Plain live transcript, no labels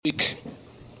Week.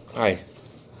 Hi.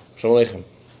 Shalom Aleichem.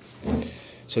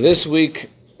 So this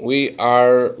week we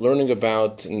are learning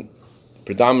about,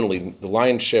 predominantly the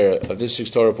lion's share of this week's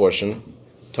Torah portion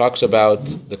talks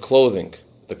about the clothing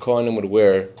the Kohanim would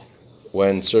wear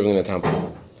when serving in the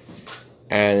temple.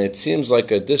 And it seems like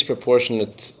a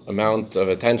disproportionate amount of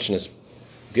attention is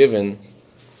given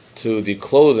to the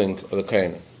clothing of the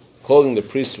Kohanim. Clothing the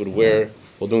priests would wear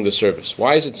while doing the service.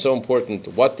 Why is it so important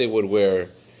what they would wear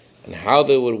and how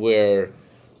they would wear?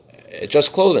 It's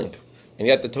just clothing. And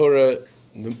yet the Torah,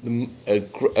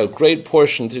 a great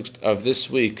portion of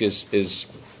this week is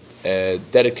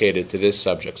dedicated to this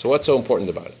subject. So what's so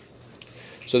important about it?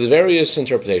 So the various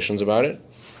interpretations about it.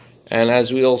 And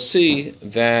as we'll see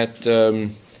that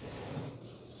a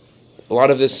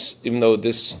lot of this, even though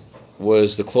this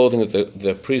was the clothing that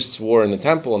the priests wore in the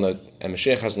temple and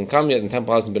Mashiach hasn't come yet and the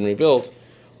temple hasn't been rebuilt,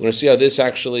 we're going to see how this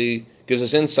actually gives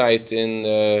us insight in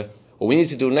what we need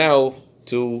to do now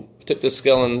to tip the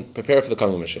scale and prepare for the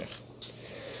coming of Mashiach.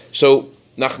 So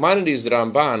Nachmanides, the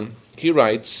Ramban, he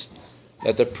writes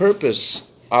that the purpose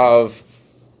of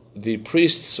the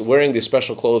priests wearing this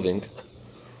special clothing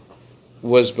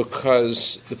was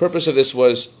because the purpose of this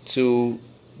was to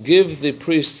give the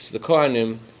priests, the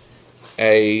Kohanim,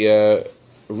 a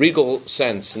regal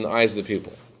sense in the eyes of the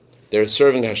people. They're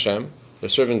serving Hashem, they're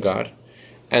serving God,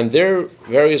 and their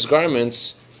various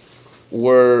garments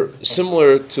were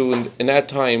similar to, in that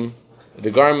time, the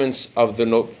garments of the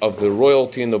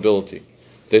royalty and nobility.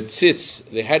 The tzitz,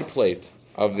 the head plate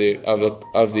of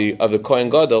the Kohen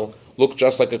Gadol, looked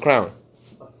just like a crown.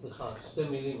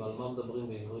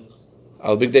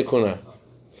 Al Bigdei Kuna.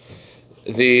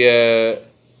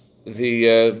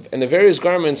 And the various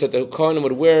garments that the Kohanim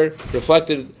would wear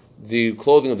reflected the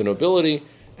clothing of the nobility,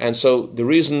 and so the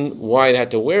reason why they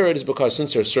had to wear it is because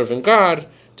since they're serving God,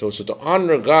 to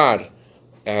honor God,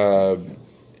 they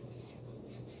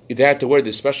had to wear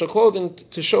this special clothing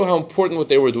to show how important what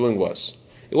they were doing was.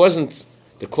 It wasn't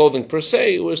the clothing per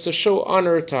se, it was to show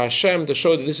honor to Hashem, to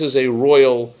show that this is a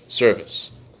royal service.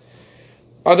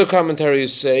 Other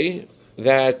commentaries say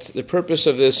that the purpose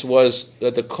of this was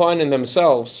that the Kohanim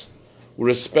themselves would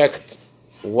respect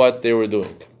what they were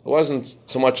doing. It wasn't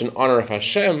so much in honor of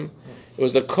Hashem, it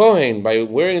was the Kohen, by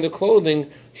wearing the clothing,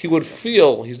 he would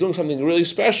feel he's doing something really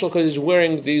special because he's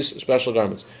wearing these special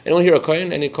garments. Anyone here a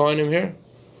Kohen? Any Kohanim here?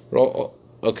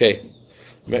 Okay.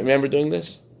 Remember doing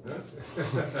this? I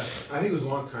think it was a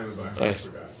long time ago. I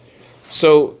forgot.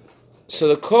 So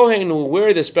the Kohen who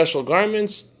wear the special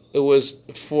garments, it was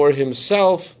for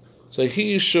himself, so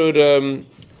he should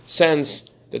sense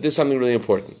that this is something really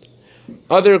important.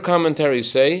 Other commentaries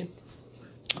say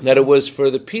that it was for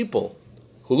the people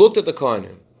who looked at the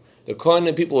Kohanim. The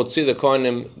Kohanim people would see the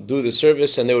Kohanim do the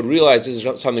service and they would realize this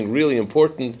is something really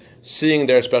important, seeing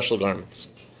their special garments.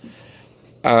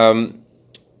 Hey,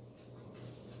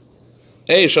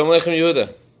 Shalom Aleichem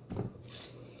Yehuda.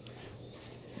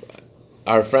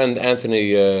 Our friend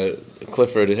Anthony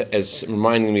Clifford is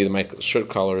reminding me that my shirt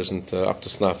collar isn't up to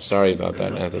snuff. Sorry about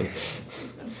that, Anthony.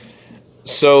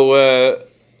 So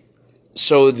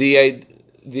the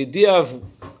idea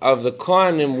of the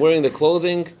Kohanim wearing the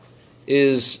clothing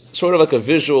is sort of like a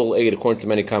visual aid, according to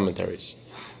many commentaries.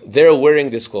 They're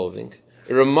wearing this clothing.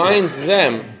 It reminds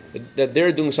them that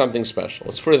they're doing something special.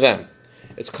 It's for them.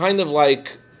 It's kind of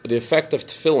like the effect of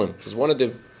tefillin. Because one of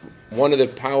the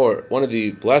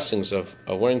blessings of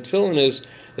wearing tefillin is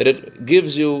that it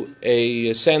gives you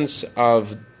a sense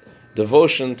of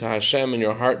devotion to Hashem in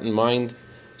your heart and mind,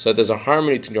 so that there's a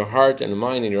harmony between your heart and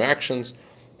mind and your actions.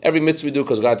 Every mitzvah we do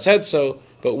because God said so,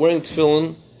 but wearing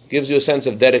tefillin gives you a sense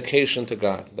of dedication to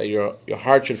God, that your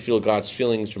heart should feel God's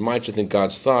feelings, your mind should think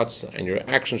God's thoughts, and your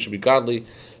actions should be godly.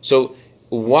 So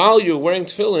while you're wearing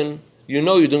tefillin, you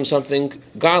know you're doing something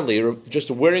godly.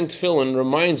 Just wearing tefillin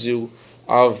reminds you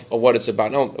of what it's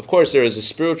about. Now, of course, there is a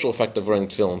spiritual effect of wearing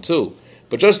tefillin too,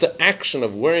 but just the action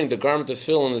of wearing the garment of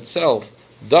tefillin itself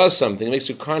does something. It makes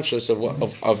you conscious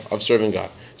of serving God.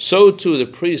 So too, the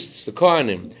priests, the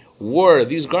Kohanim, wore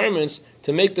these garments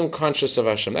to make them conscious of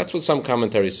Hashem. That's what some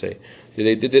commentaries say.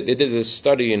 They did this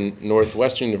study in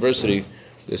Northwestern University.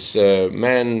 This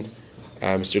man,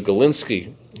 Mr.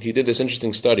 Galinsky, he did this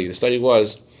interesting study. The study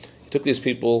was, he took these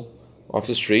people off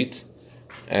the street,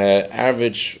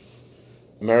 average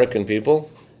American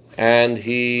people, and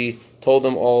he told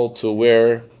them all to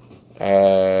wear,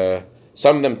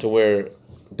 some of them to wear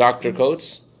doctor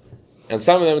coats, and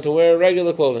some of them to wear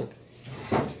regular clothing.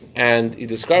 And he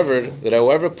discovered that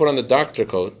whoever put on the doctor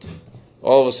coat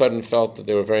all of a sudden felt that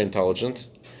they were very intelligent,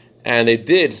 and they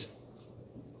did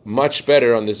much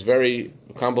better on this very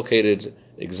complicated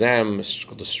exam, it's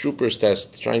called the Stroopers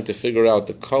test, trying to figure out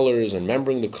the colors and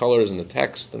remembering the colors and the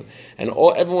text, and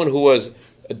everyone who was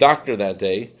a doctor that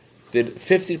day did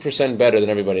 50% better than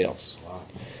everybody else. Wow.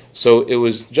 So it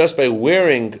was just by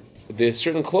wearing the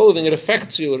certain clothing, it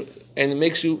affects you and it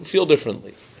makes you feel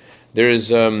differently. There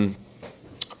is a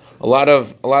lot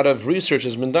of research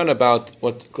has been done about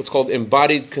what's called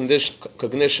embodied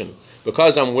cognition.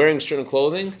 Because I'm wearing certain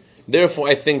clothing, therefore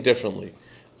I think differently.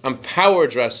 I'm power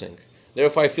dressing,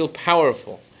 therefore I feel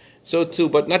powerful. So too,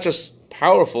 but not just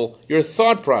powerful, your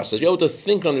thought process. You're able to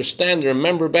think, understand, and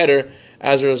remember better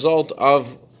as a result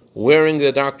of wearing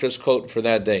the doctor's coat for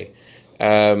that day.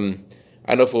 I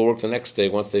don't know if it will work the next day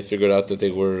once they figured out that they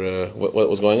were what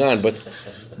was going on,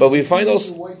 but we find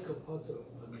also.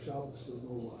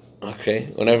 Okay.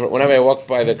 Whenever I walk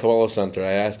by the Kabbalah Center,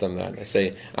 I ask them that. I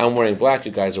say, I'm wearing black,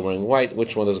 you guys are wearing white.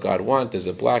 Which one does God want? Is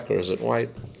it black or is it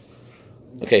white?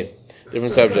 Okay,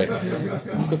 different subject.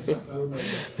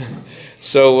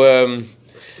 So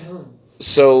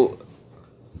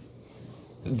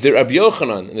the Rabbi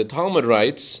Yochanan in the Talmud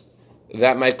writes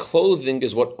that my clothing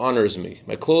is what honors me.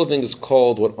 My clothing is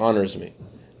called what honors me.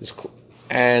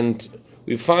 And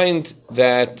we find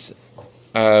that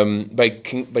by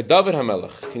David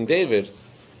HaMelech, King David,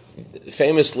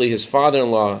 famously his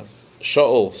father-in-law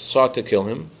Shaul sought to kill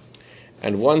him,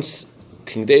 and once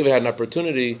King David had an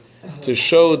opportunity to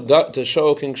show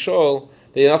King Shaul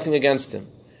that he had nothing against him.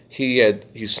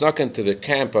 He snuck into the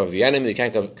camp of the enemy,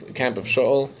 the camp of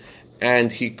Shaul,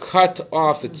 and he cut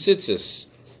off the tzitzis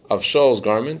of Shaul's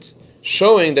garment,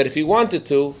 showing that if he wanted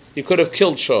to, he could have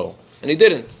killed Shaul, and he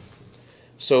didn't.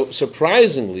 So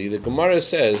surprisingly, the Gemara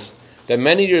says that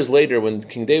many years later, when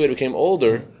King David became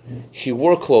older, he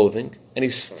wore clothing, and he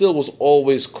still was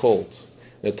always cold.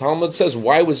 The Talmud says,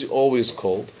 why was he always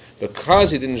cold?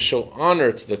 Because he didn't show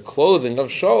honor to the clothing of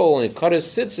Shaul, and he cut his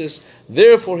tzitzis,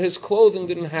 therefore his clothing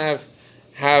didn't have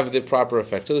the proper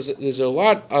effect. So there's a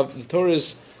lot of the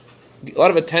Torah's, a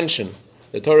lot of attention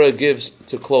the Torah gives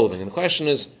to clothing. And the question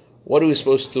is, what are we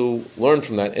supposed to learn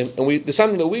from that? And there's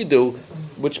something that we do,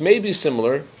 which may be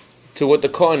similar to what the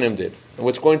Kohanim did, and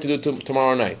what's going to do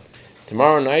tomorrow night.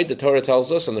 Tomorrow night, the Torah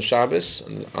tells us on the Shabbos,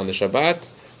 on the Shabbat,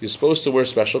 you're supposed to wear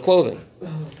special clothing.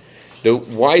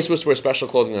 Why are you supposed to wear special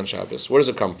clothing on Shabbos? Where does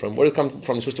it come from? Where does it come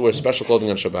from? You're supposed to wear special clothing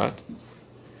on Shabbat?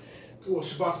 Well,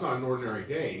 Shabbat's not an ordinary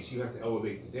day, so you have to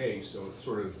elevate the day, so it's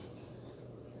sort of...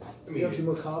 I mean, you have to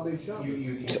Makabeh Shabbos.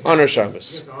 You honor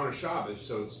Shabbos. You have to honor Shabbos,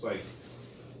 so it's like,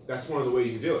 that's one of the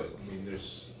ways you do it. I mean,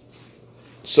 there's...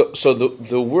 So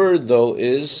the word, though,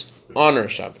 is honor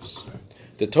Shabbos.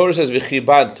 The Torah says,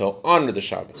 v'chibadto, honor the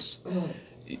Shabbos.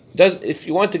 If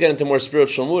you want to get into more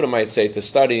spiritual mood, it might say to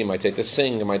study, it might say to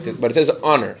sing, but it says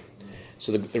honor.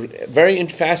 So very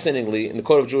fascinatingly, in the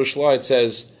Code of Jewish Law, it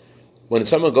says, when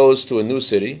someone goes to a new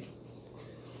city,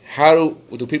 how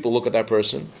do people look at that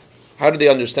person? How do they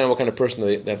understand what kind of person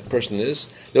that person is?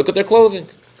 They look at their clothing.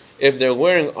 If they're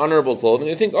wearing honorable clothing,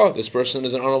 they think, oh, this person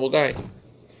is an honorable guy.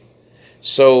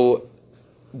 So,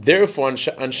 therefore,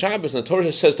 on Shabbos, the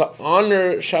Torah says to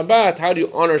honor Shabbat. How do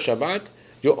you honor Shabbat?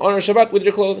 You honor Shabbat with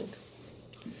your clothing.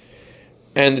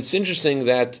 And it's interesting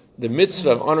that the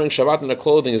mitzvah of honoring Shabbat in the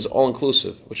clothing is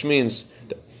all-inclusive, which means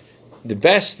the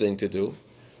best thing to do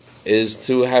is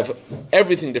to have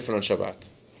everything different on Shabbat.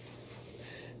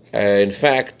 In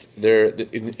fact,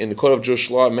 in the Code of Jewish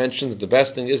Law, it mentions that the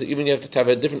best thing is that even you have to have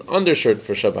a different undershirt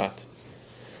for Shabbat.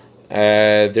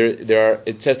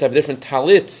 It says to have different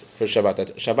talit for Shabbat.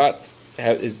 That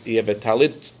Shabbat, you have a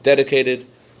talit dedicated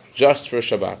just for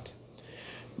Shabbat.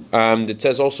 It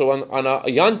says also on a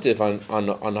yantif,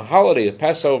 on a holiday,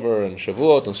 Passover and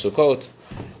Shavuot and Sukkot,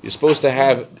 you're supposed to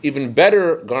have even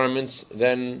better garments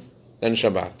than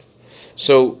Shabbat.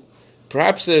 So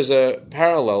perhaps there's a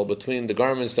parallel between the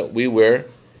garments that we wear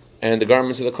and the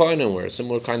garments that the Kohanim wear, a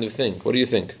similar kind of thing. What do you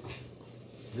think?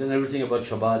 Then everything about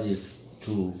Shabbat is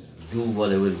to do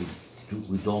whatever we do.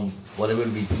 Whatever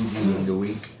we do during the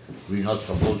week, we're not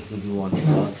supposed to do on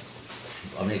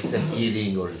Shabbat. I mean, except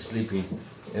eating or sleeping.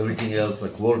 Everything else,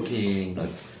 like working,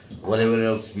 like whatever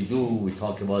else we do, we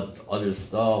talk about other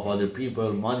stuff, other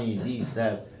people, money, this,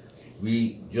 that.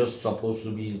 We just supposed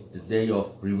to be the day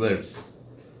of reverse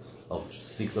of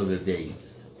 6 other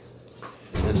days.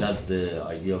 Isn't that the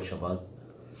idea of Shabbat?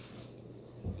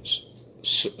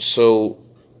 So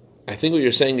I think what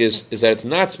you're saying is that it's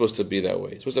not supposed to be that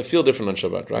way. It's supposed to feel different on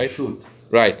Shabbat, right? It should.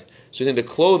 Right. So you think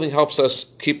the clothing helps us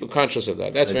keep conscious of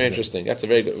that. That's very interesting. That's a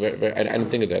very good. I didn't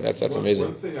think of that. That's amazing.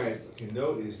 One thing I can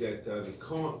note is that the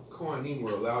Kohanim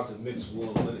were allowed to mix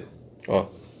wool and linen. Oh.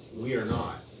 We are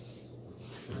not.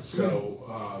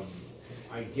 So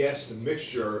I guess the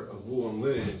mixture of wool and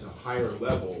linen is a higher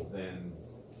level than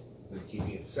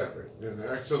keeping it separate. And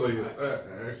actually,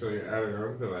 adding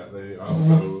on to that, they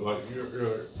also like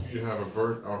you have a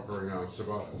burnt offering on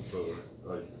Shabbat, so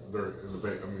like they're in the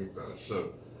Beit Hamikdash,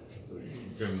 so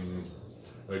you can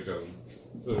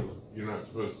so you're not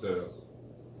supposed to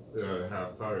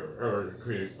have fire or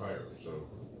create fire, so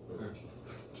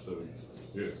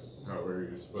yeah. However,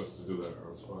 you're supposed to do that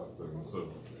on spot, then so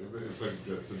it's like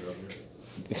just another.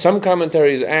 Some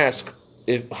commentaries ask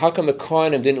how come the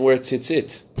Kohanim didn't wear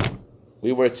tzitzit?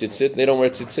 We wear tzitzit, they don't wear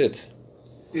tzitzit.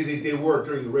 They wore it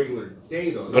during the regular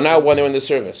day, though. But not when they're in the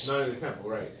service. Not in the temple,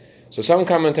 right. So some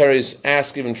commentaries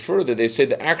ask even further. They say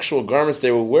the actual garments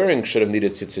they were wearing should have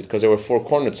needed tzitzit because they were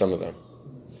four-cornered, some of them.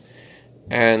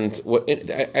 And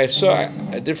I saw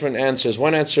different answers.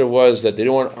 One answer was that they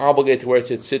weren't obligated to wear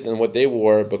tzitzit in what they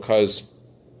wore because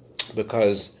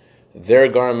their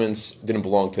garments didn't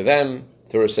belong to them.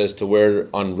 Torah says to wear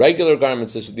on regular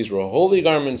garments. These were holy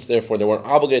garments, therefore they weren't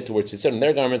obligated to wear tzitzit in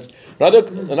their garments. Another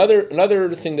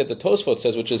thing that the Tosfot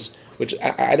says, which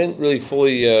I didn't really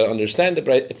fully understand it,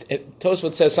 but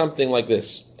Tosfot says something like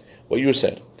this: what you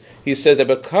said. He says that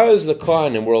because the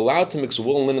Kohanim were allowed to mix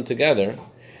wool and linen together,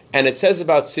 and it says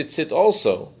about tzitzit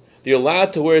also, they're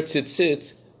allowed to wear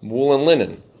tzitzit, wool and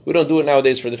linen. We don't do it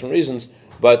nowadays for different reasons,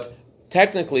 but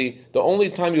technically the only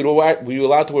time you're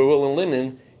allowed to wear wool and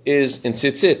linen is in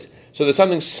tzitzit. So there's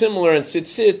something similar in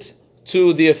tzitzit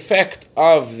to the effect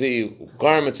of the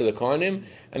garments of the Kohanim,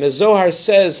 and the Zohar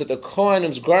says that the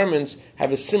Kohanim's garments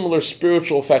have a similar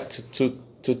spiritual effect to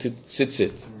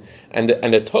tzitzit. And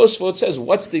the Tosfot says,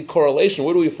 what's the correlation?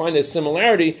 Where do we find the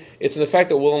similarity? It's in the fact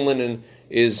that wool and linen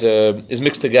is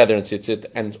mixed together in tzitzit,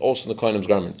 and also in the Kohanim's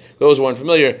garment. Those who aren't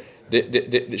familiar, the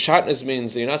shatnez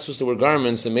means that you're not supposed to wear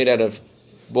garments that are made out of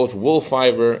both wool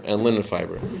fiber and linen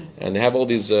fiber, and they have all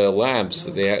these labs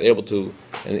that they are able to.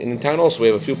 And in town also, we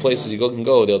have a few places you can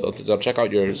go. They'll check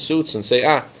out your suits and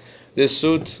say, this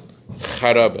suit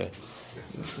charabe.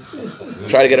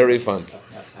 Try to get a refund.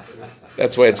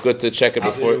 That's why it's good to check it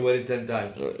before. After you wear it 10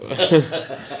 times.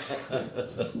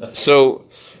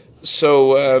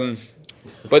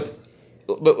 But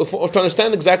to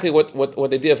understand exactly what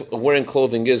the idea of wearing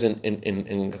clothing is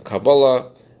in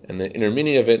Kabbalah and the inner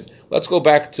meaning of it, let's go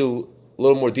back to a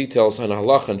little more details on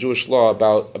halacha and Jewish law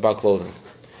about clothing.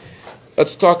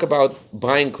 Let's talk about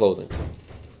buying clothing.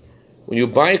 When you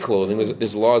buy clothing,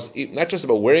 there's laws not just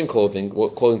about wearing clothing,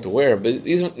 what clothing to wear, but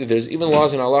there's even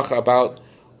laws in halacha about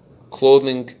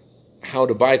clothing, how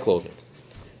to buy clothing.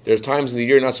 There's times in the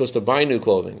year you're not supposed to buy new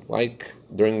clothing, like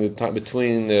during the time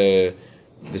between the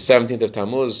 17th of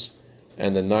Tammuz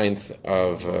and the 9th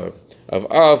of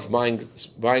Av,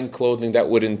 buying clothing that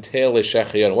would entail a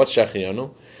shechianu. What's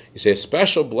shechianu? You say a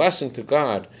special blessing to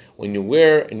God when you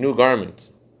wear a new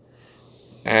garment.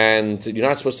 And you're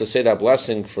not supposed to say that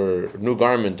blessing for a new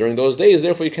garment during those days,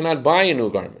 therefore you cannot buy a new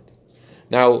garment.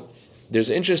 Now, there's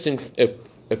an interesting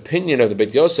opinion of the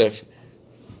Beit Yosef.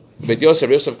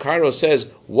 Yosef Karo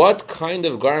says, what kind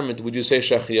of garment would you say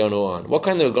shechianu on? What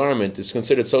kind of garment is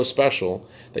considered so special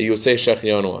that you would say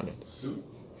shechianu on it?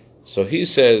 So he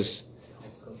says,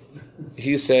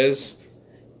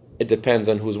 it depends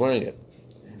on who's wearing it.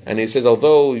 And he says,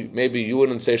 although maybe you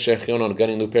wouldn't say shechianu on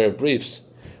getting a new pair of briefs,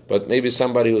 but maybe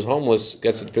somebody who's homeless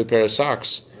gets a new pair of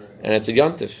socks, and it's a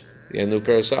yontif, a new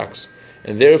pair of socks.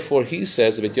 And therefore he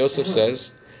says, Beit Yosef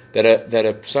says,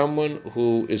 that someone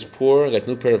who is poor, got a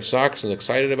new pair of socks and is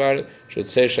excited about it, should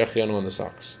say shechianu on the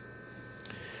socks.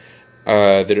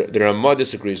 The Ramah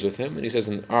disagrees with him, and he says,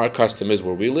 in our custom is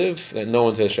where we live, that no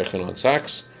one says shechianu on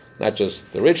socks. Not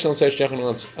just the rich don't say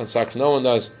shechianu on socks, no one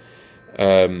does.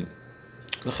 The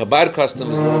Chabad custom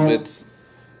is a little bit...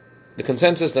 The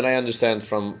consensus that I understand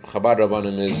from Chabad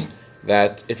Rabbanim is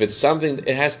that if it's something,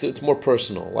 it's more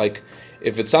personal. Like,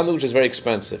 if it's something which is very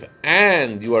expensive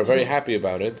and you are very happy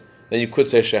about it, then you could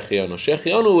say shechianu.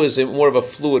 Shechianu is more of a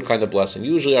fluid kind of blessing.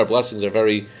 Usually our blessings are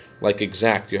very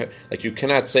exact. You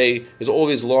cannot say, there's all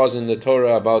these laws in the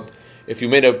Torah about if you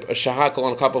made a shahakal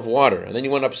on a cup of water and then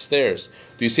you went upstairs,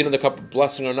 do you see another cup of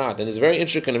blessing or not? And it's very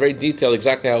intricate and very detailed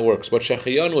exactly how it works. But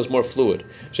shechianu is more fluid.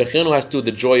 Shechianu has to do with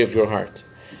the joy of your heart.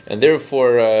 And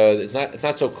therefore, it's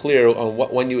not so clear on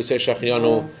when you would say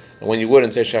shechianu and when you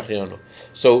wouldn't say shechianu.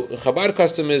 So Chabad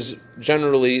custom is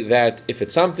generally that if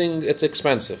it's something it's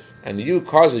expensive and you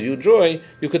causes you joy,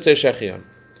 you could say shechianu.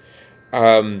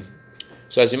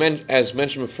 So as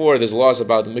mentioned before, there's laws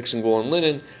about mixing wool and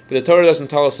linen, but the Torah doesn't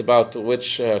tell us about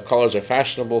which colors are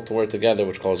fashionable to wear together,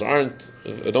 which colors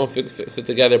don't fit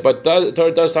together. But the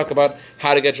Torah does talk about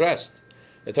how to get dressed.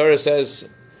 The Torah says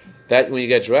that when you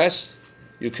get dressed,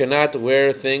 you cannot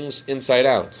wear things inside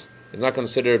out. It's not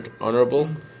considered honorable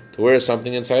to wear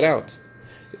something inside out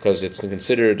because it's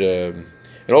considered. And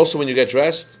also, when you get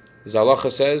dressed, the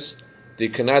halacha says that you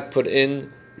cannot put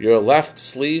in your left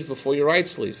sleeve before your right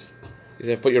sleeve. You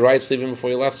have to put your right sleeve in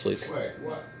before your left sleeve. Wait,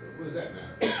 what? What does that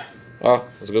matter? Oh,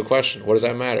 that's a good question. What does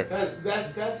that matter?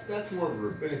 That's more of a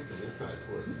rabbinic thing. That's not a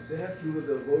Torah thing. They have to do with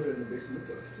the voter in the base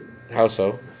Mikdash too. How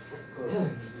so? Because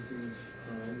everything's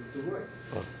the right.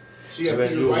 So you So have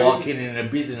to when do you right- walk in a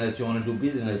business, you want to do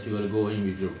business, you got to go in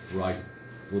with your right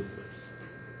foot first.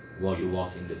 While you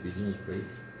walk in the business place.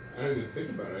 I don't even think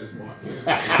about it. I just walk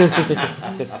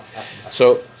in.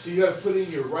 So, So you got to put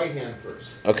in your right hand first.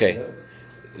 okay.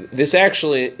 This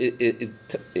actually,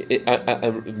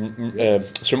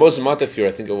 Sir Moses Montefiore,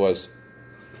 I think it was.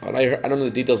 I don't know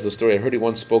the details of the story. I heard he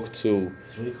once spoke to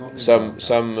some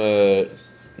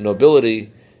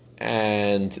nobility,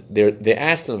 and they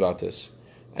asked him about this,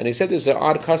 and he said there's an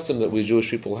odd custom that we Jewish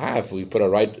people have. We put our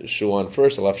right shoe on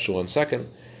first, our left shoe on second,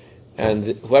 and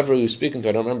whoever he was speaking to,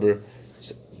 I don't remember.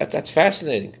 That's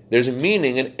fascinating. There's a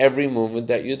meaning in every movement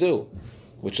that you do,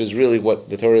 which is really what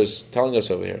the Torah is telling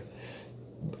us over here.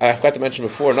 I forgot to mention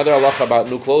before, another halacha about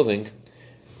new clothing.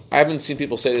 I haven't seen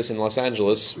people say this in Los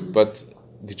Angeles, but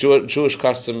the Jewish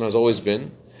custom has always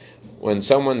been, when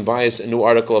someone buys a new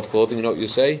article of clothing, you know what you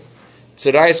say?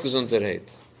 Tzerayis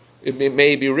gesundheit. It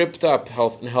may be ripped up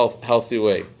in a healthy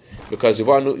way. Because you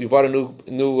bought a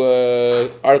new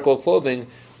article of clothing.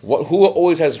 Who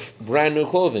always has brand new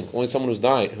clothing? Only someone who's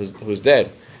died, who's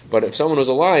dead. But if someone who's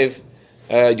alive,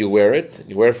 you wear it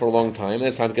for a long time, and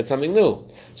it's time to get something new.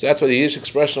 So that's why the Yiddish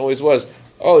expression always was,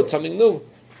 oh, it's something new.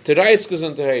 Tzerayis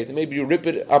gesundheit. Maybe you rip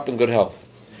it up in good health.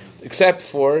 Except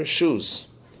for shoes.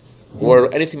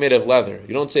 Or anything made of leather.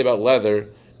 You don't say about leather,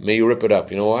 may you rip it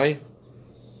up. You know why?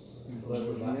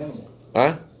 Leather animal.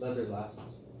 Huh? Leather lasts.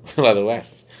 Leather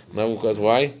lasts. No, because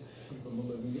why? From a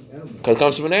living animal. Because it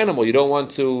comes from an animal. You don't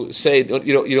want to say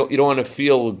you don't want to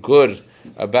feel good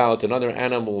about another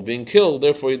animal being killed.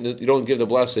 Therefore, you don't give the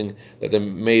blessing that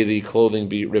may the clothing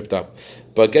be ripped up.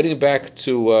 But getting back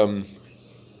to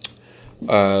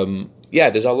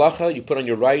there's halacha. You put on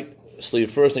your right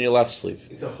sleeve first, and your left sleeve.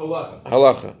 It's a halacha.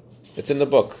 Halacha. It's in the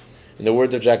book. In the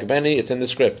words of Jack Benny, it's in the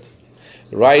script.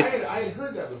 Right. I had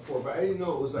heard that before, but I didn't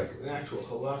know it was like an actual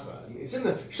halacha. I mean, it's in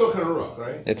the Shulchan Aruch,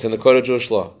 right? It's in the Code of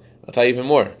Jewish Law. I'll tell you even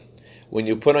more. When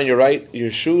you put on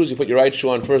your shoes, you put your right shoe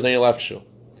on first, then your left shoe.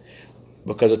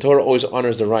 Because the Torah always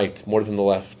honors the right more than the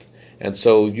left. And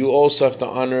so you also have to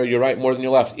honor your right more than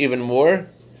your left. Even more,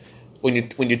 when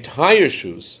you tie your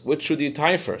shoes, which shoe do you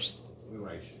tie first? The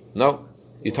right. No.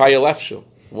 You tie your left shoe.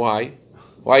 Why?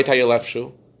 Why you tie your left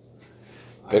shoe?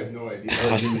 I have no idea.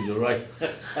 You're right.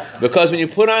 Because when you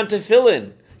put on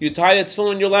tefillin, you tie the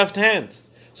tefillin in your left hand.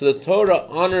 So the Torah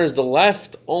honors the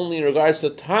left only in regards to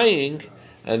tying,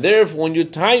 and therefore when you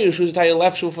tie your shoes, you tie your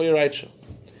left shoe for your right shoe.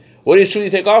 What shoe do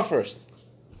you take off first?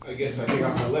 I guess I take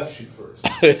off my left shoe first.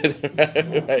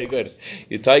 Very good.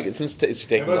 You tie since you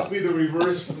take It must be the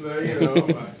reverse from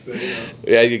the,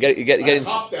 Yeah, you get I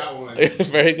popped that one.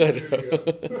 Very good. There you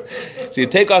go. So you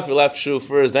take off your left shoe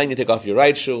first, then you take off your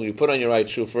right shoe. You put on your right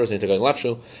shoe first, then you take off your left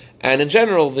shoe. And in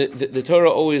general, the Torah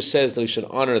always says that we should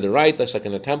honor the right. That's like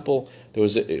in the temple. There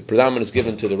was a predominance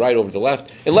given to the right over the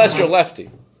left, unless you're a lefty.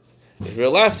 If you're a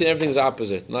lefty, everything's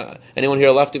opposite. Anyone here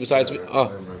a lefty besides me?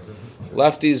 Oh.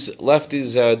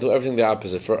 Lefties do everything the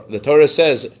opposite. For the Torah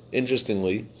says,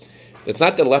 interestingly, it's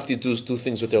not that lefties do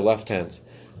things with their left hands.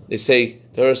 They say,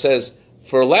 the Torah says,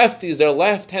 for lefties, their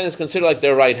left hand is considered like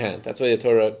their right hand. That's why the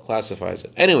Torah classifies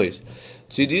it. Anyways,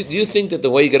 so do you think that the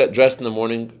way you get dressed in the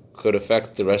morning could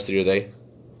affect the rest of your day?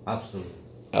 Absolutely.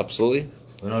 Absolutely.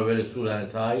 When I wear a suit and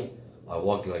a tie, I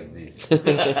walk like this.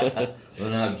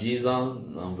 When I have jeans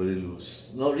on, I'm very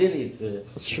loose. No, really,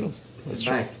 That's true. it's a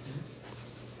fact.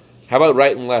 How about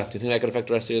right and left? Do you think that could affect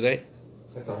the rest of your day?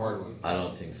 That's a hard one. I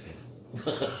don't think so.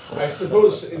 I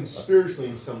suppose spiritually,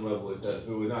 in some level, it does,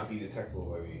 but it would not be detectable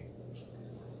by me.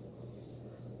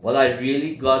 What I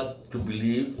really got to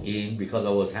believe in, because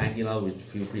I was hanging out with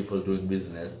a few people doing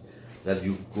business, that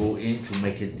you go in to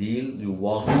make a deal, you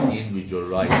walk in with your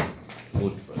right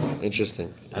foot first.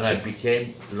 Interesting. And I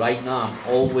became, right now, I'm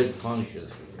always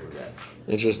conscious for that.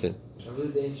 Interesting. I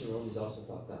believe the ancient Romans also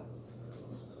thought that.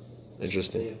 They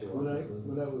Interesting. have to When walk.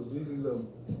 when I was leaving the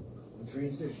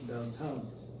train station downtown,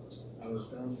 I was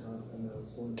downtown and I was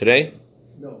going Today?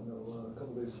 No, a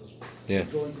couple days ago. Yeah.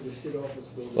 Going to the state office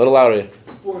building. A little louder.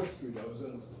 4th Street. I was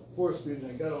on 4th Street and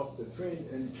I got off the train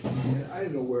and I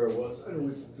didn't know where it was. I didn't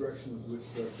know which direction was which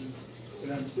direction.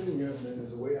 And I'm sitting here and then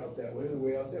there's a way out that way and a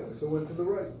way out that way. So I went to the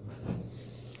right.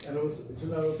 And it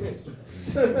turned out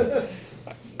okay.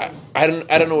 I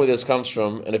don't know where this comes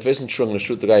from, and if it isn't true, I'm going to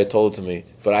shoot the guy who told it to me.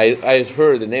 But I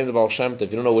heard the name of the Baal Shem Tov.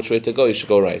 If you don't know which way to go, you should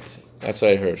go right. That's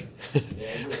what I heard.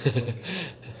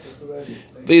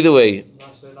 But either way,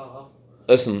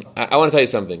 listen, I want to tell you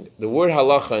something. The word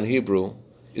halacha in Hebrew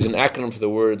is an acronym for the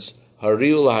words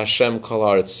Hariu Hashem Kol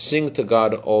Haaretz, sing to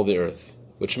God all the earth,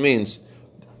 which means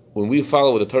when we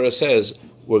follow what the Torah says,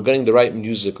 we're getting the right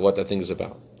music of what that thing is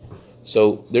about.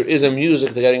 So there is a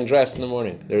music to getting dressed in the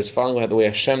morning. There's following the way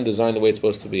Hashem designed the way it's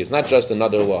supposed to be. It's not just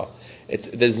another law.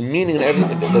 There's meaning in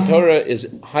everything. The Torah is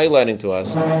highlighting to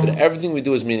us that everything we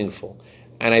do is meaningful.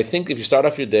 And I think if you start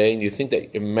off your day and you think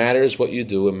that it matters what you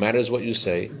do, it matters what you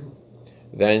say,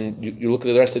 then you look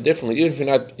at the rest of it differently. Even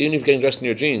if you're getting dressed in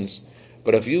your jeans,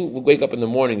 but if you wake up in the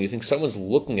morning, you think someone's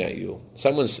looking at you,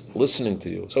 someone's listening to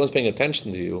you, someone's paying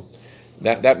attention to you,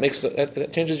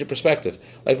 that changes your perspective.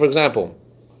 Like for example,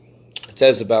 it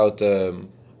says about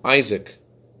Isaac,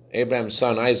 Abraham's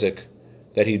son Isaac,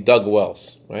 that he dug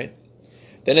wells, right?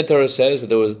 Then the Torah says that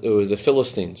there was the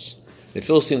Philistines. The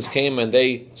Philistines came and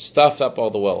they stuffed up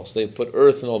all the wells. They put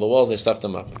earth in all the wells. They stuffed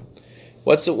them up.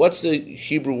 What's the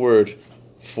Hebrew word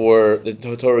for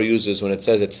the Torah uses when it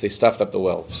says they stuffed up the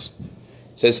wells?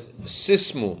 It says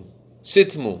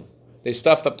sitmum. They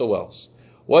stuffed up the wells.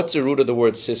 What's the root of the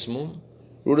word sismum?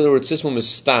 Root of the word sismum is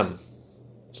stam.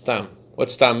 Stam.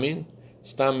 What's stam mean?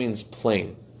 Stam means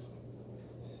plain.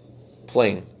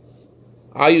 Plain.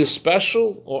 Are you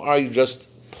special or are you just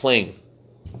plain?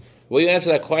 The way you answer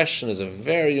that question is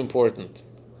very important.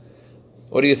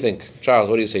 What do you think? Charles,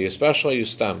 what do you say? You're special or you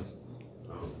stam?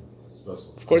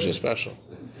 Special. Of course you're special.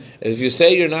 If you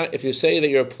say you're not, if you say that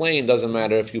you're plain, doesn't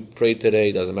matter if you prayed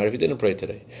today, doesn't matter if you didn't pray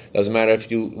today, doesn't matter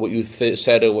if what you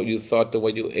said or what you thought or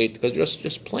what you ate, because you're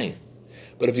just plain.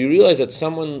 But if you realize that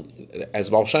someone,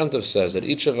 as Baal Shem Tov says, that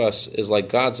each of us is like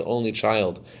God's only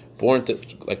child, born to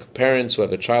like parents who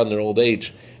have a child in their old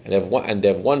age, and they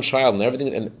have one child, and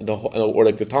everything, or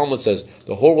like the Talmud says,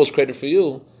 the whole world's created for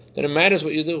you, then it matters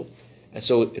what you do. And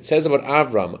so it says about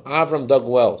Avram. Avram dug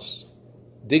wells.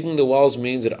 Digging the wells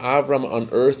means that Avram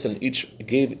unearthed and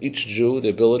gave each Jew the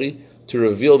ability to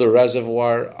reveal the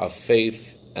reservoir of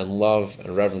faith and love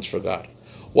and reverence for God.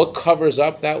 What covers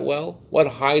up that well? What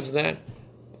hides that?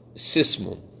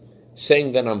 Sismu,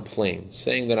 saying that I'm plain,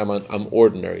 saying that I'm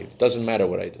ordinary. It doesn't matter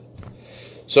what I do.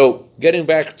 So, getting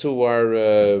back to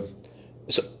our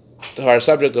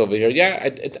subject over here, I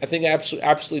think it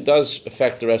absolutely does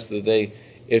affect the rest of the day.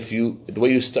 The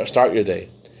way you start your day.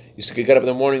 You get up in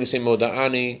the morning, you say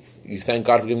Moda'ani, you thank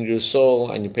God for giving you your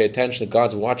soul, and you pay attention that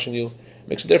God's watching you. It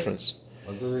makes a difference.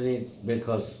 But doesn't it make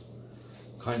us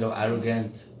kind of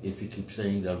arrogant if you keep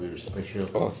saying that we're special?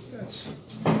 Oh, That's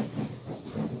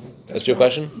that's your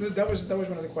question? That was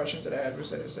one of the questions that I had.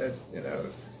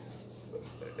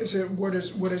 Where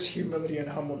does humility and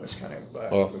humbleness kind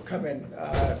of come in?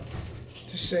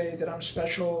 To say that I'm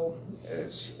special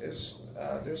is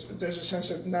there's a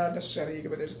sense of not necessarily ego,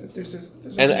 but there's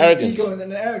and arrogance. Ego and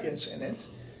an arrogance in it,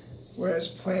 whereas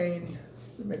plain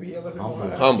maybe a little bit more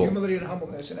Humble. humility and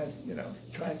humbleness, and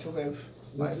trying to live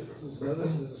life. There's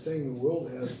a saying the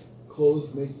world has: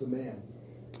 clothes make the man.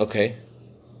 Okay.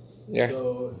 Yeah.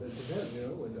 So it depends,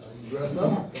 when you dress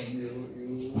up and you.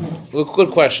 Well,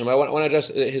 good question. I want to address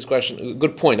his question.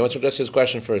 Good point. I want to address his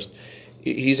question first.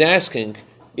 He's asking,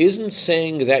 isn't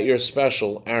saying that you're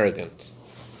special arrogant?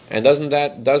 And isn't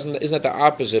that the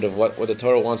opposite of what the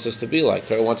Torah wants us to be like?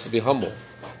 The Torah wants us to be humble.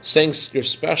 Saying you're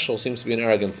special seems to be an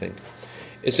arrogant thing.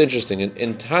 It's interesting.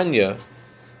 In Tanya,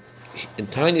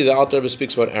 the Alter Rebbe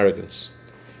speaks about arrogance.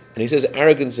 And he says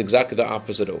arrogance is exactly the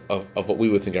opposite of what we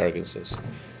would think arrogance is.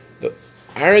 The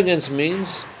arrogance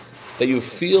means that you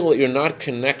feel that you're not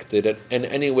connected in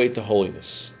any way to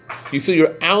holiness. You feel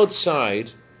you're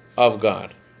outside of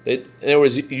God. In other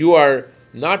words, you are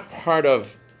not part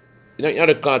of, you're not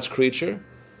a God's creature.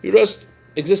 You're just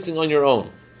existing on your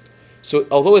own. So,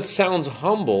 although it sounds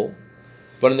humble,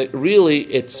 but really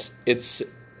it's the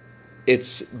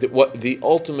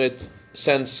ultimate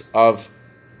sense of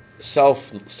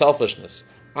selfishness.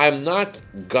 I'm not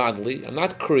godly. I'm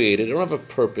not created. I don't have a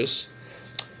purpose.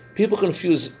 People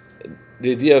confuse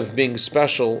the idea of being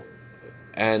special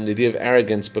and the idea of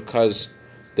arrogance because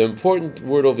the important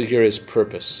word over here is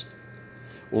purpose.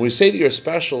 When we say that you're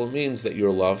special, it means that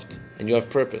you're loved and you have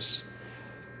purpose.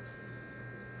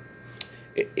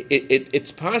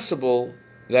 It's possible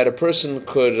that a person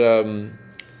could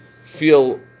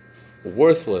feel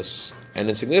worthless and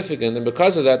insignificant, and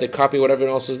because of that, they copy what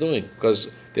everyone else is doing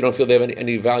because they don't feel they have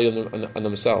any value on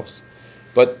themselves.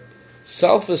 But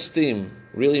self-esteem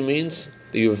really means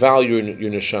that you value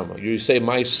your neshama. You say,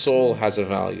 my soul has a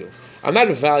value. I'm not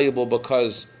valuable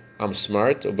because I'm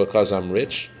smart or because I'm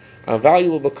rich. I'm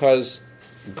valuable because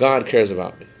God cares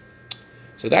about me.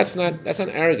 So that's not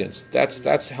arrogance.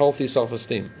 That's healthy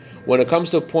self-esteem. When it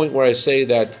comes to a point where I say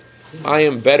that I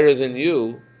am better than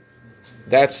you,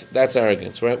 that's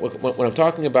arrogance, right? When I'm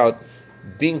talking about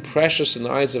being precious in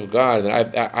the eyes of God,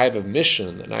 and I have a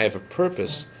mission and I have a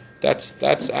purpose, that's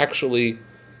what in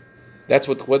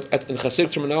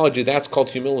Hasidic terminology that's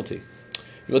called humility.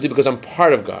 Humility because I'm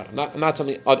part of God. I'm not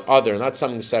something other, not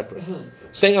something separate. Mm-hmm.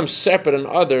 Saying I'm separate and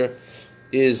other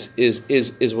is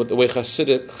what the way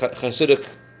Hasidic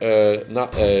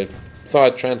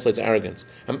thought translates arrogance.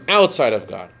 I'm outside of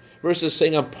God versus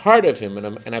saying I'm part of Him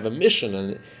and I have a mission,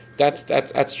 and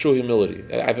that's true humility.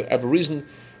 I have a reason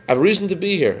to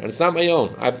be here, and it's not my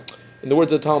own. In the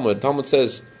words of the Talmud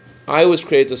says, I was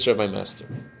created to serve my master.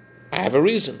 I have a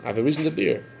reason. I have a reason to be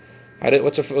here.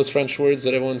 What's those French words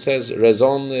that everyone says?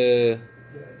 Raison d'être.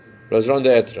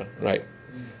 Right.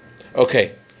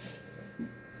 Okay.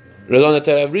 Raison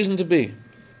d'être. I have reason to be.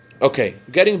 Okay.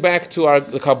 Getting back to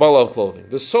the Kabbalah of clothing.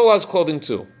 The soul has clothing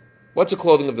too. What's the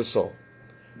clothing of the soul?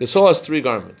 The soul has 3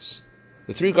 garments.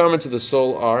 The 3 garments of the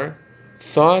soul are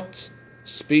thought,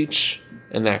 speech,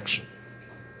 and action.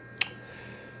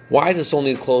 Why does the soul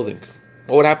need clothing?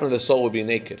 What would happen if the soul would be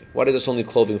naked? What does the soul need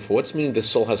clothing for? What's meaning the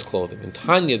soul has clothing? In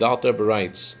Tanya, the Alter Rebbe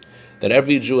writes that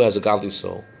every Jew has a godly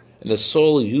soul, and the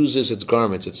soul uses its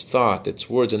garments, its thought, its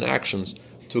words and actions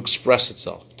to express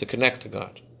itself, to connect to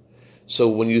God. So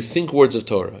when you think words of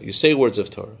Torah, you say words of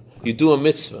Torah, you do a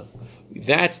mitzvah,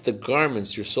 that's the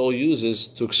garments your soul uses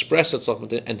to express itself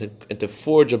and to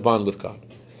forge a bond with God.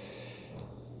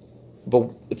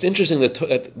 But it's interesting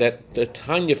that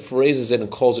Tanya phrases it and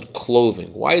calls it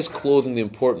clothing. Why is clothing the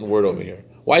important word over here?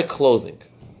 Why clothing?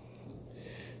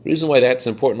 The reason why that's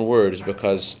an important word is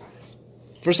because,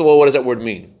 first of all, what does that word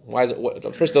mean?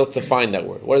 First, let's define that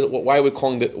word. Why are we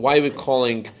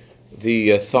calling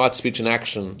the thought, speech, and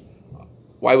action?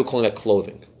 Why are we calling that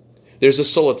clothing? There's the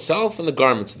soul itself and the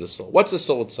garments of the soul. What's the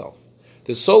soul itself?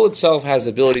 The soul itself has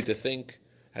the ability to think,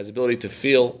 has the ability to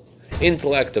feel,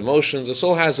 intellect, emotions. The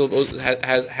soul has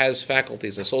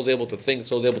faculties. The soul is able to think. The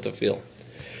soul is able to feel.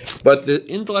 But the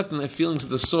intellect and the feelings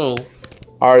of the soul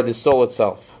are the soul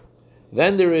itself.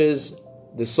 Then there is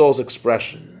the soul's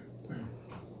expression.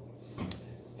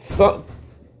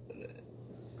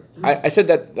 I said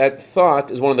that thought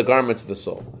is one of the garments of the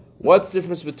soul. What's the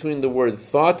difference between the word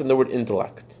thought and the word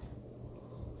intellect?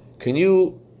 Can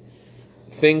you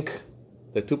think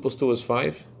that 2 plus 2 is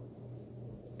 5?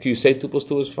 Can you say 2 plus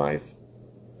 2 is 5?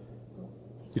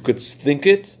 You could think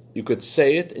it, you could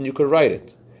say it, and you could write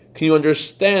it. Can you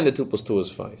understand that 2 plus 2 is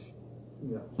 5?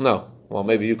 No. Well,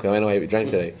 maybe you can. I know how you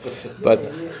drank today.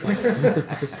 But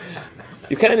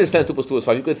you can't understand 2 plus 2 is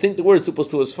 5. You could think the word 2 plus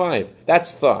 2 is 5.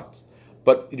 That's thought.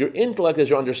 But your intellect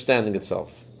is your understanding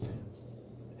itself.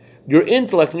 Your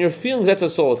intellect and your feelings, that's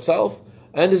the soul itself.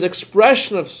 And this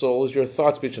expression of soul is your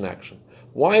thought, speech, and action.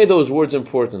 Why are those words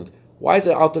important? Why does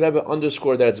the Alter Rebbe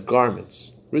underscore that it's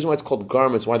garments? The reason why it's called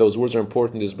garments, why those words are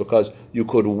important, is because you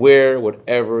could wear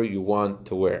whatever you want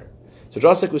to wear. So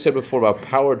just like we said before about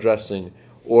power dressing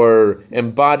or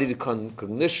embodied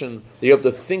cognition, that you're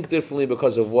able to think differently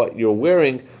because of what you're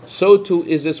wearing, so too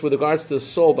is this with regards to the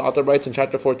soul. The Alter writes in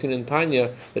chapter 14 in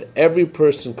Tanya that every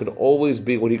person could always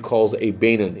be what he calls a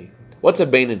Beinoni. What's a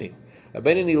Beinoni? A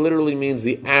Beinoni literally means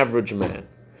the average man.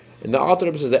 And the Alter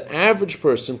Rebbe says the average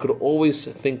person could always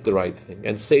think the right thing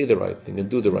and say the right thing and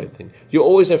do the right thing. You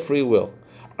always have free will.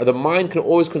 The mind can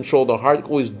always control the heart, can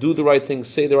always do the right thing,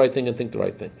 say the right thing, and think the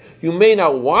right thing. You may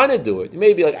not want to do it. You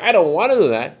may be like, I don't want to do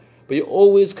that. But you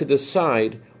always could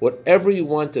decide whatever you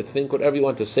want to think, whatever you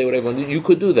want to say, whatever you want to do, you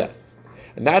could do that.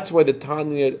 And that's why the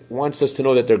Tanya wants us to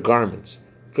know that they're garments.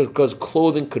 Because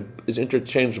clothing is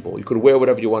interchangeable. You could wear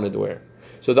whatever you wanted to wear.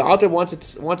 So the Alter wants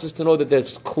us to know that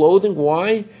there's clothing.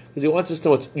 Why? Because he wants us to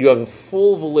know you have a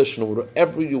full volition of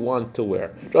whatever you want to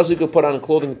wear. Just like you could put on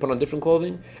clothing, put on different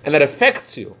clothing, and that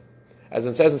affects you. As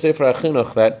it says in Sefer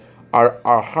HaChinuch, that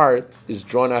our heart is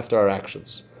drawn after our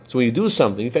actions. So when you do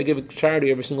something, if I give charity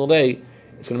every single day,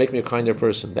 it's going to make me a kinder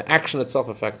person. The action itself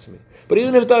affects me. But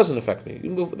even if it doesn't affect me,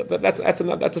 that's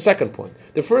a second point.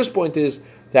 The first point is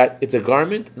that it's a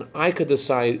garment, and I could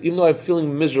decide, even though I'm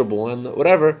feeling miserable and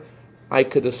whatever, I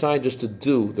could decide just to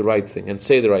do the right thing and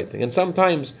say the right thing. And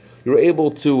sometimes you're able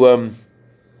to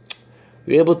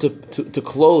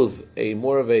clothe a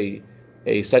more of a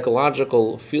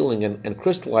psychological feeling and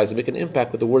crystallize and make an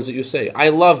impact with the words that you say. I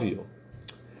love you.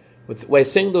 By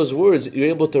saying those words, you're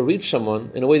able to reach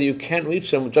someone in a way that you can't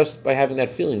reach them just by having that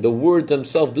feeling. The words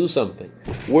themselves do something.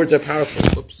 Words are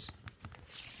powerful. Oops.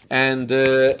 And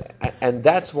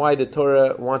that's why the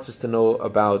Torah wants us to know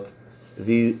about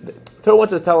the Torah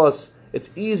wants us to tell us it's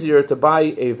easier to buy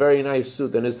a very nice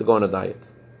suit than it is to go on a diet.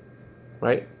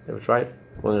 Right? Ever tried?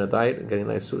 Going on a diet and getting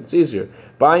a nice suit? It's easier.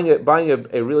 Buying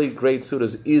a really great suit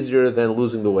is easier than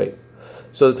losing the weight.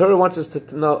 So the Torah wants us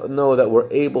to know that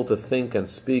we're able to think and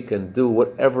speak and do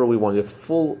whatever we want. We have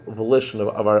full volition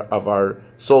of our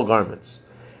soul garments.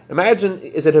 Imagine,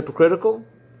 is it hypocritical?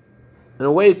 In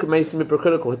a way, it may seem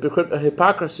hypocritical.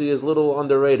 Hypocrisy is a little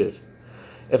underrated.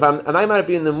 I might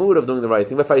be in the mood of doing the right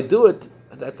thing, but if I do it,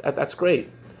 that's great.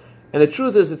 And the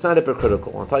truth is, it's not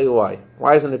hypocritical. I'll tell you why.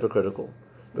 Why isn't it hypocritical?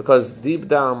 Because deep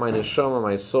down, my neshama,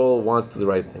 my soul, wants to do the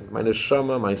right thing. My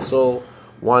neshama, my soul,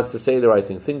 wants to say the right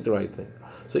thing, think the right thing.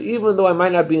 So even though I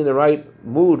might not be in the right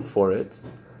mood for it,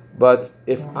 but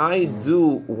if I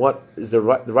do what is the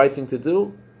right thing to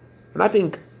do, I'm not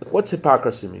being. What's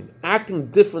hypocrisy mean? Acting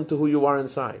different to who you are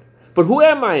inside. But who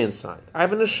am I inside? I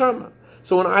have a neshama.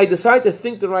 So when I decide to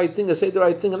think the right thing, to say the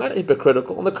right thing, I'm not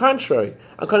hypocritical. On the contrary,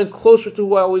 I'm coming closer to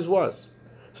who I always was.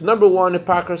 So number one,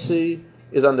 hypocrisy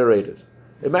is underrated.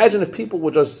 Imagine if people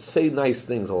would just say nice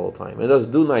things all the time and just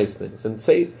do nice things and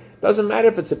say, it doesn't matter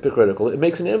if it's hypocritical, it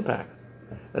makes an impact.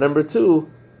 And number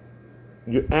two,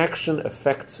 your action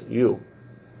affects you.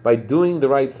 By doing the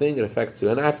right thing, it affects you.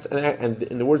 And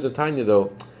in the words of Tanya,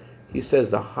 though, he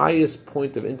says the highest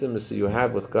point of intimacy you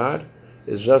have with God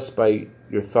is just by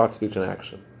your thought, speech, and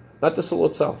action. Not the soul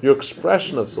itself, your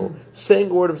expression of soul.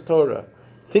 Saying a word of Torah,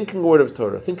 thinking a word of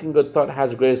Torah, thinking good thought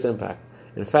has the greatest impact.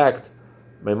 In fact,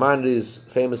 Maimonides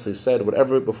famously said,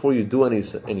 before you do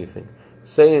anything,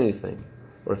 say anything,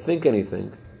 or think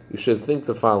anything, you should think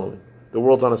the following. The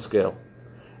world's on a scale.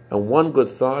 And one good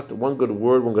thought, one good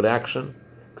word, one good action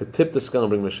could tip the scale and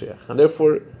bring Mashiach. And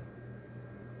therefore,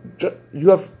 you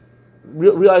have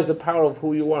realized the power of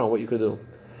who you are and what you could do.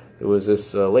 There was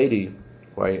this lady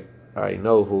who I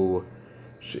know who,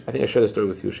 I think I shared this story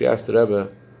with you. She asked the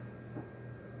Rebbe,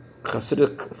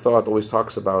 Hasidic thought always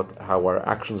talks about how our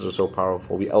actions are so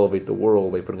powerful. We elevate the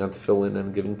world by putting on tefillin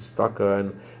and giving tzedakah,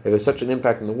 and there's such an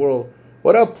impact in the world.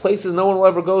 What about places no one will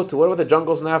ever go to? What about the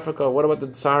jungles in Africa? What about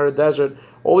the Sahara Desert?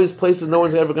 All these places no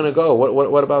one's ever going to go.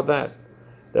 What about that?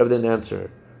 The Rebbe didn't answer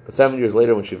her. But 7 years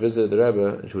later, when she visited the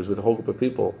Rebbe, and she was with a whole group of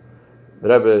people, the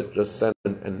Rebbe just said,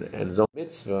 and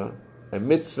a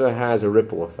mitzvah has a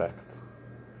ripple effect.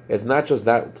 It's not just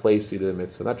that place you did the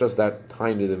mitzvah, not just that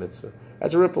time you did the mitzvah.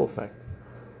 That's a ripple effect.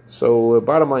 So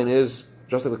bottom line is,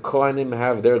 just like the Kohanim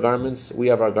have their garments, we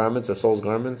have our garments, our soul's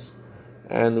garments,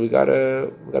 and we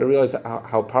gotta realize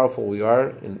how powerful we are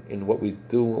in what we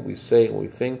do, what we say, what we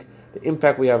think, the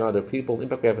impact we have on other people, the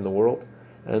impact we have in the world.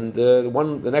 And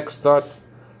the next thought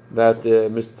that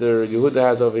Mr. Yehuda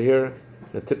has over here,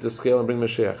 to tip the scale and bring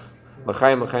Mashiach.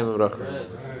 L'chaim, l'chaim,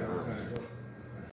 l'bracha.